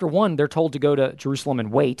 Acts chapter 1, they're told to go to Jerusalem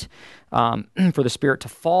and wait for the Spirit to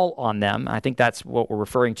fall on them. I think that's what we're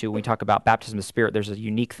referring to when we talk about baptism of the Spirit. There's a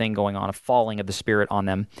unique thing going on, a falling of the Spirit on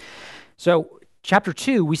them. So chapter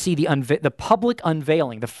 2, we see the public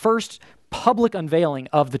unveiling, the first public unveiling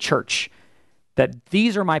of the church, that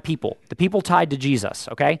these are my people, the people tied to Jesus,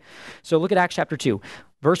 okay? So look at Acts chapter 2,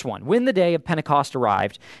 verse 1. When the day of Pentecost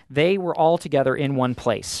arrived, they were all together in one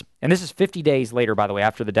place. And this is 50 days later, by the way,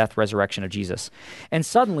 after the death, resurrection of Jesus. And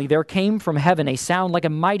suddenly there came from heaven a sound like a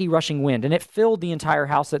mighty rushing wind, and it filled the entire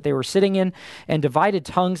house that they were sitting in, and divided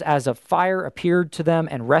tongues as of fire appeared to them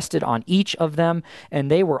and rested on each of them. And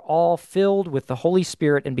they were all filled with the Holy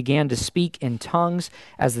Spirit and began to speak in tongues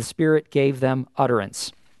as the Spirit gave them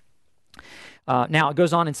utterance. Now, it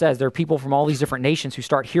goes on and says there are people from all these different nations who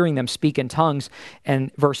start hearing them speak in tongues. And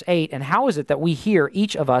verse 8, and how is it that we hear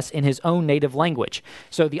each of us in his own native language?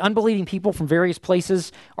 So the unbelieving people from various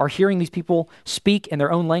places are hearing these people speak in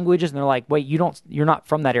their own languages, and they're like, wait, you're not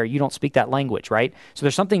from that area. You don't speak that language, right? So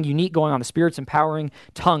there's something unique going on. The Spirit's empowering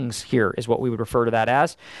tongues here is what we would refer to that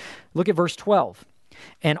as. Look at verse 12.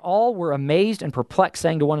 And all were amazed and perplexed,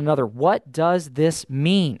 saying to one another, what does this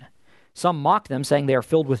mean? Some mocked them, saying they are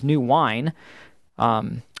filled with new wine.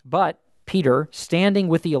 But Peter, standing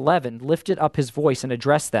with the 11, lifted up his voice and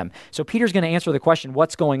addressed them. So Peter's going to answer the question,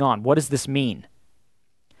 what's going on? What does this mean?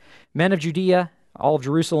 Men of Judea, all of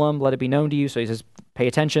Jerusalem, let it be known to you. So he says, pay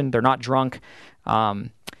attention. They're not drunk.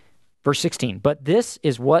 Verse 16, but this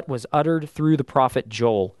is what was uttered through the prophet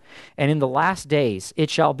Joel. And in the last days it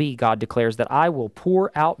shall be, God declares, that I will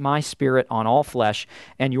pour out my spirit on all flesh,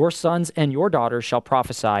 and your sons and your daughters shall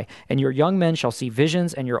prophesy, and your young men shall see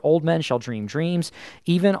visions, and your old men shall dream dreams,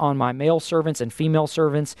 even on my male servants and female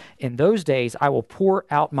servants. In those days I will pour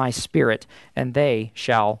out my spirit, and they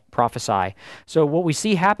shall prophesy. So what we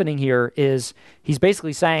see happening here is he's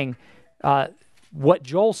basically saying what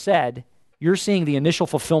Joel said. You're seeing the initial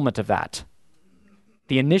fulfillment of that.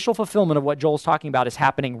 The initial fulfillment of what Joel's talking about is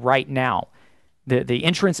happening right now. The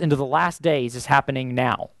entrance into the last days is happening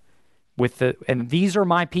now. And these are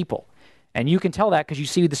my people. And you can tell that because you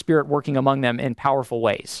see the Spirit working among them in powerful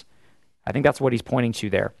ways. I think that's what he's pointing to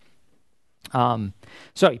there.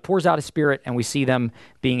 So he pours out his Spirit, and we see them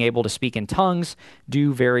being able to speak in tongues,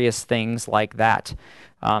 do various things like that.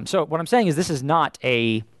 So what I'm saying is this is not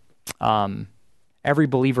a... every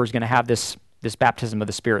believer is going to have this baptism of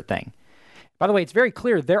the Spirit thing. By the way, it's very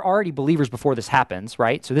clear they're already believers before this happens,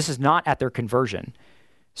 right? So this is not at their conversion.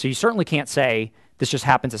 So you certainly can't say this just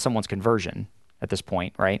happens at someone's conversion at this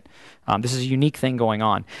point, right? This is a unique thing going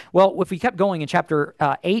on. Well, if we kept going in chapter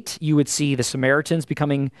 8, you would see the Samaritans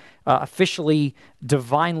becoming officially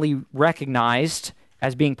divinely recognized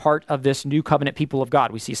as being part of this new covenant people of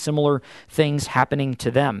God. We see similar things happening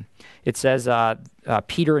to them. It says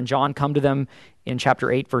Peter and John come to them in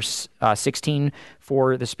chapter 8, verse 16,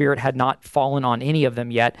 for the Spirit had not fallen on any of them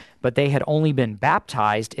yet, but they had only been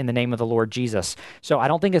baptized in the name of the Lord Jesus. So I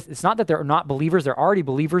don't think it's not that they're not believers. They're already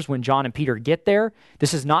believers when John and Peter get there.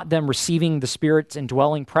 This is not them receiving the Spirit's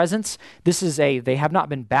indwelling presence. They have not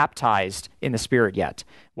been baptized in the Spirit yet.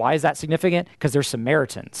 Why is that significant? Because they're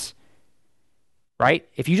Samaritans. Right?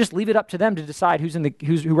 If you just leave it up to them to decide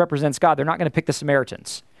who represents God, they're not going to pick the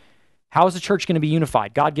Samaritans. How is the church going to be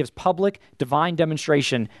unified? God gives public, divine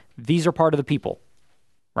demonstration. These are part of the people,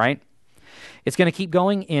 right? It's going to keep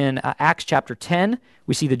going in Acts chapter 10.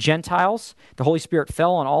 We see the Gentiles. The Holy Spirit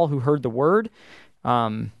fell on all who heard the word.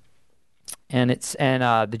 And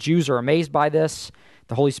the Jews are amazed by this.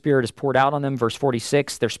 The Holy Spirit is poured out on them. Verse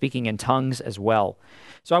 46, they're speaking in tongues as well.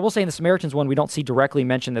 So I will say in the Samaritans one, we don't see directly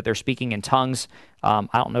mentioned that they're speaking in tongues. I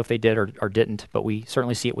don't know if they did or didn't, but we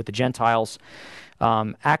certainly see it with the Gentiles.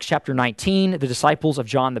 Acts chapter 19, the disciples of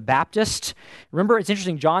John the Baptist. Remember, it's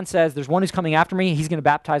interesting. John says, there's one who's coming after me. He's going to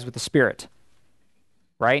baptize with the Spirit,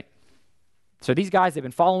 right? So these guys, they've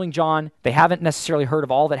been following John. They haven't necessarily heard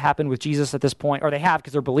of all that happened with Jesus at this point, or they have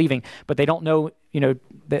because they're believing, but they don't know,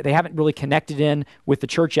 they haven't really connected in with the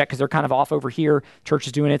church yet because they're kind of off over here. Church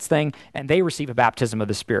is doing its thing, and they receive a baptism of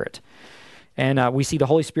the Spirit. And we see the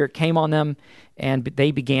Holy Spirit came on them, and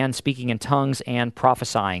they began speaking in tongues and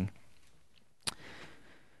prophesying.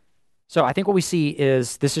 So I think what we see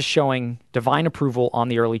is this is showing divine approval on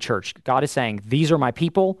the early church. God is saying, these are my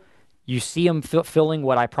people. You see them fulfilling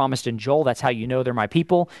what I promised in Joel. That's how you know they're my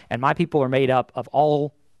people. And my people are made up of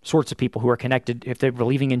all sorts of people who are connected. If they're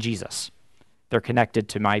believing in Jesus, they're connected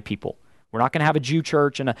to my people. We're not going to have a Jew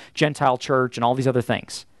church and a Gentile church and all these other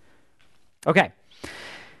things. Okay.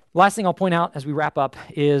 Last thing I'll point out as we wrap up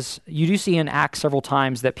is you do see in Acts several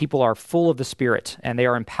times that people are full of the Spirit and they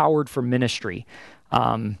are empowered for ministry.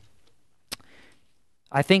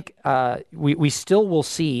 I think we still will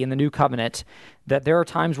see in the New Covenant that there are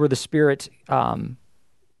times where the Spirit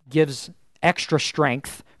gives extra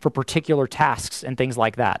strength for particular tasks and things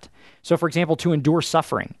like that. So, for example, to endure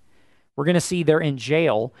suffering. We're going to see they're in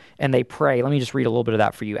jail and they pray. Let me just read a little bit of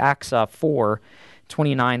that for you. Acts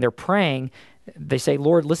 4:29, they're praying. They say,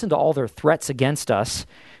 Lord, listen to all their threats against us.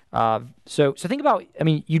 So think about,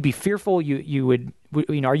 you'd be fearful. You would,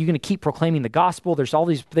 are you going to keep proclaiming the gospel? There's all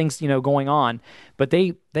these things, going on. But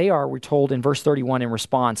they are, we're told in verse 31 in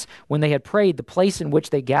response, when they had prayed, the place in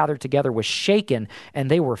which they gathered together was shaken,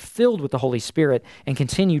 and they were filled with the Holy Spirit and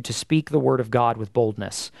continued to speak the word of God with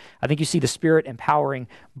boldness. I think you see the Spirit empowering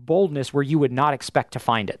boldness where you would not expect to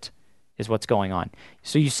find it, is what's going on.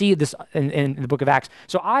 So you see this in the book of Acts.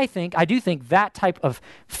 So I do think that type of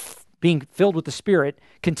being filled with the Spirit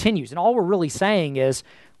continues. And all we're really saying is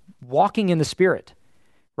walking in the Spirit,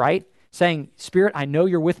 right? Saying, Spirit, I know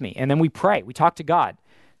you're with me. And then we pray. We talk to God.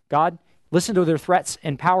 God, listen to their threats,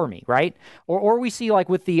 empower me, right? Or we see like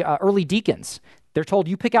with the early deacons, they're told,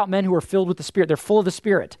 you pick out men who are filled with the Spirit. They're full of the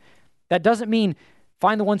Spirit. That doesn't mean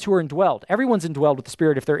find the ones who are indwelled. Everyone's indwelled with the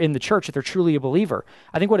Spirit if they're in the church, if they're truly a believer.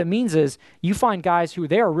 I think what it means is you find guys who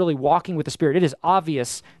they are really walking with the Spirit. It is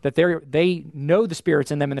obvious that they know the Spirit's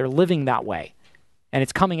in them and they're living that way. And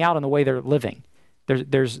it's coming out in the way they're living.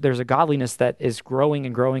 There's a godliness that is growing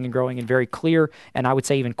and growing and growing in very clear and I would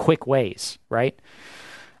say even quick ways, right?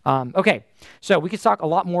 Okay, so we could talk a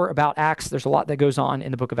lot more about Acts. There's a lot that goes on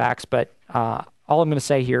in the book of Acts, but all I'm going to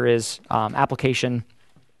say here is application.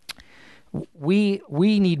 We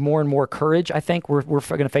need more and more courage. I think we're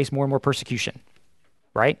going to face more and more persecution,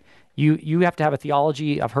 right? You have to have a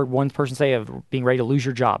theology. I've heard one person say of being ready to lose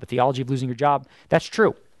your job, a theology of losing your job. That's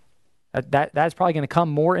true. That's probably going to come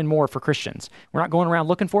more and more for Christians. We're not going around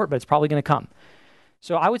looking for it, but it's probably going to come.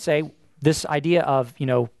 So I would say this idea of,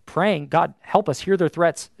 praying, God, help us hear their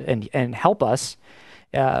threats and help us.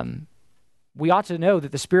 We ought to know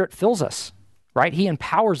that the Spirit fills us, right? He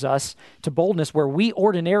empowers us to boldness where we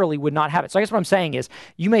ordinarily would not have it. So I guess what I'm saying is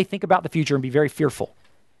you may think about the future and be very fearful.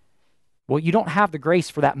 Well, you don't have the grace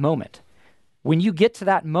for that moment. When you get to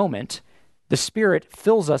that moment, the Spirit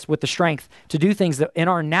fills us with the strength to do things that in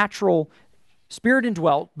our natural, Spirit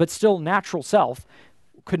indwelt, but still natural self,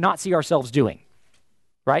 could not see ourselves doing,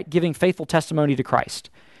 right? Giving faithful testimony to Christ,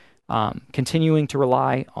 continuing to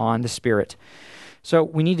rely on the Spirit. So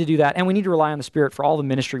we need to do that, and we need to rely on the Spirit for all the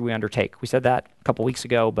ministry we undertake. We said that a couple weeks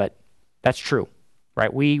ago, but that's true,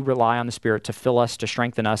 right? We rely on the Spirit to fill us, to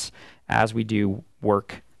strengthen us as we do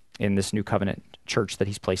work in this new covenant church that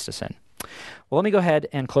he's placed us in. Well, let me go ahead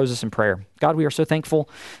and close this in prayer. God, we are so thankful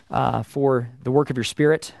for the work of your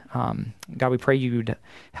Spirit. God, we pray you'd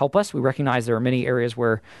help us. We recognize there are many areas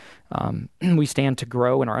where we stand to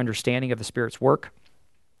grow in our understanding of the Spirit's work.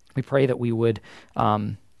 We pray that we would,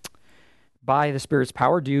 by the Spirit's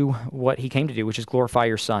power, do what he came to do, which is glorify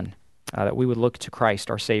your Son, that we would look to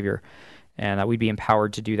Christ, our Savior, and that we'd be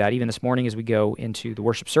empowered to do that even this morning as we go into the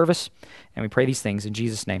worship service. And we pray these things in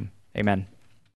Jesus' name. Amen.